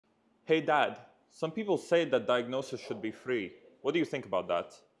Hey Dad, some people say that diagnosis should be free. What do you think about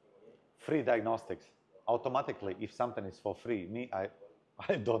that? Free diagnostics. Automatically, if something is for free,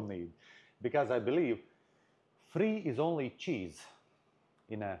 I don't need. Because I believe free is only cheese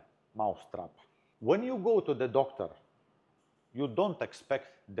in a mousetrap. When you go to the doctor, you don't expect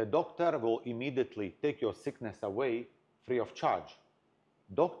the doctor will immediately take your sickness away free of charge.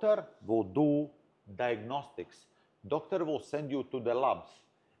 Doctor will do diagnostics. Doctor will send you to the labs.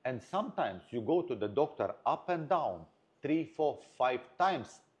 And sometimes you go to the doctor up and down 3, 4, 5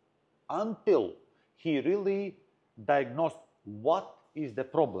 times until he really diagnosed what is the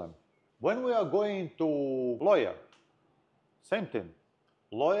problem. When we are going to lawyer, same thing.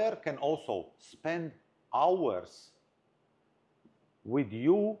 Lawyer can also spend hours with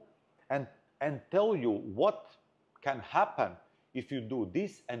you and tell you what can happen if you do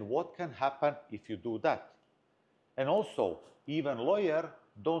this and what can happen if you do that. And also, even lawyer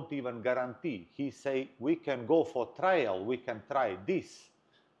don't even guarantee. He say, we can go for trial, we can try this.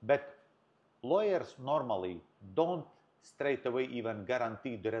 But lawyers normally don't straight away even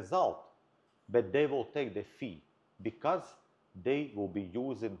guarantee the result, but they will take the fee because they will be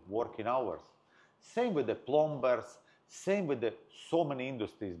using working hours. Same with the plumbers, same with so many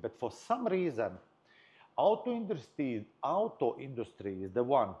industries, but for some reason, auto industry is the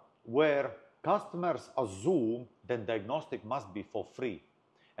one where customers assume that diagnostic must be for free.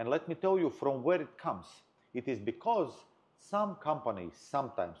 And let me tell you from where it comes. It is because some companies,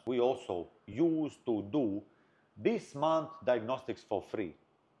 sometimes we also used to do this month diagnostics for free.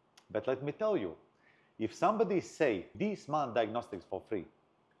 But let me tell you, if somebody say this month diagnostics for free,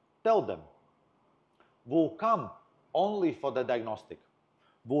 tell them, we'll come only for the diagnostic.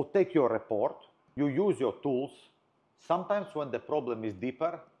 We'll take your report, you use your tools. Sometimes when the problem is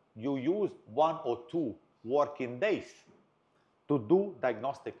deeper, you use 1 or 2 working days to do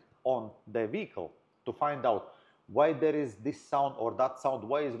diagnostic on the vehicle to find out why there is this sound or that sound,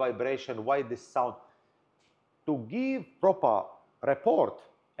 why is vibration, why this sound. To give proper report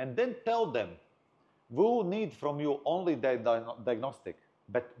and then tell them, we will need from you only the diagnostic,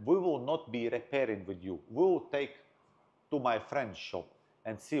 but we will not be repairing with you. We will take to my friend's shop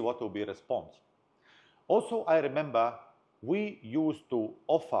and see what will be response. Also, I remember we used to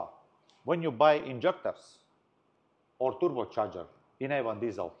offer, when you buy injectors or turbocharger in A1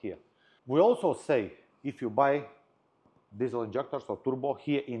 diesel here, we also say, if you buy diesel injectors or turbo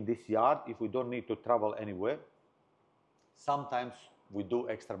here in this yard, if we don't need to travel anywhere, sometimes we do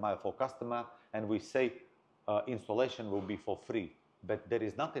extra mile for customer and we say installation will be for free, but there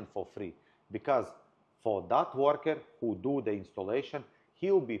is nothing for free because for that worker who do the installation,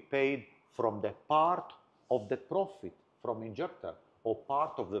 he will be paid from the part of the profit from injector or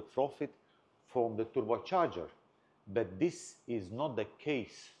part of the profit from the turbocharger. But this is not the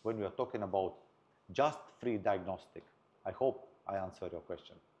case when we are talking about just free diagnostic. I hope I answered your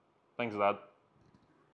question. Thanks, Dad.